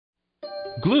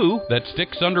glue that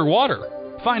sticks underwater.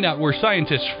 Find out where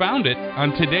scientists found it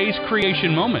on today's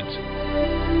Creation Moment.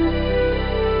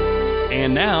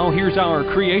 And now, here's our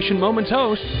Creation Moments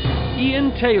host,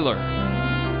 Ian Taylor.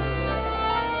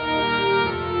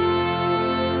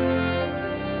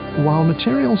 While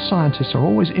materials scientists are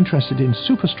always interested in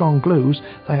super strong glues,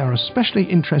 they are especially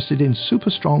interested in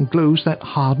super strong glues that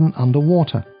harden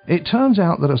underwater. It turns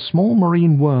out that a small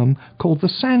marine worm called the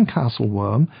Sandcastle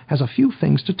Worm has a few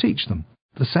things to teach them.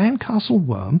 The Sandcastle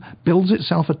Worm builds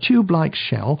itself a tube-like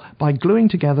shell by gluing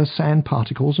together sand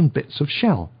particles and bits of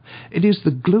shell. It is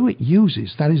the glue it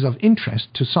uses that is of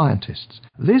interest to scientists.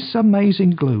 This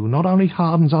amazing glue not only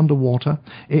hardens underwater,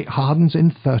 it hardens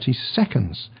in 30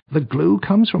 seconds. The glue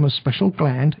comes from a special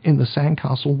gland in the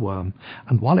Sandcastle Worm,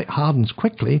 and while it hardens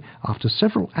quickly, after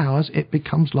several hours it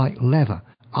becomes like leather.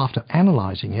 After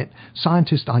analyzing it,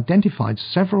 scientists identified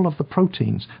several of the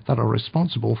proteins that are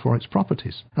responsible for its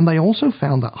properties, and they also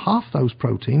found that half those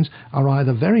proteins are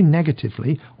either very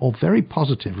negatively or very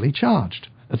positively charged.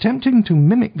 Attempting to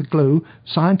mimic the glue,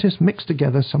 scientists mixed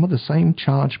together some of the same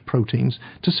charged proteins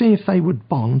to see if they would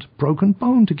bond broken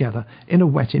bone together in a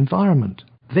wet environment.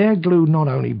 Their glue not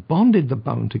only bonded the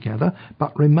bone together,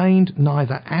 but remained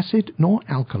neither acid nor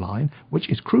alkaline, which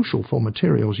is crucial for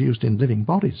materials used in living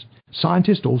bodies.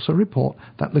 Scientists also report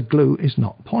that the glue is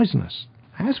not poisonous.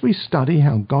 As we study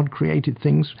how God created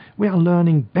things, we are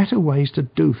learning better ways to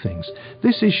do things.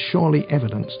 This is surely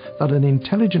evidence that an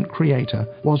intelligent creator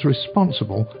was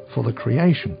responsible for the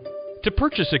creation. To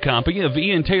purchase a copy of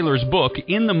Ian Taylor's book,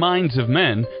 In the Minds of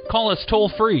Men, call us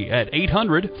toll-free at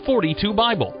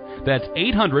 800-42-BIBLE. That's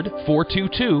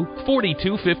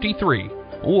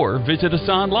 800-422-4253. Or visit us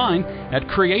online at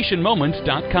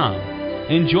creationmoments.com.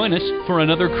 And join us for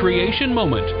another Creation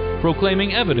Moment,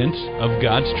 proclaiming evidence of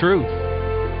God's truth.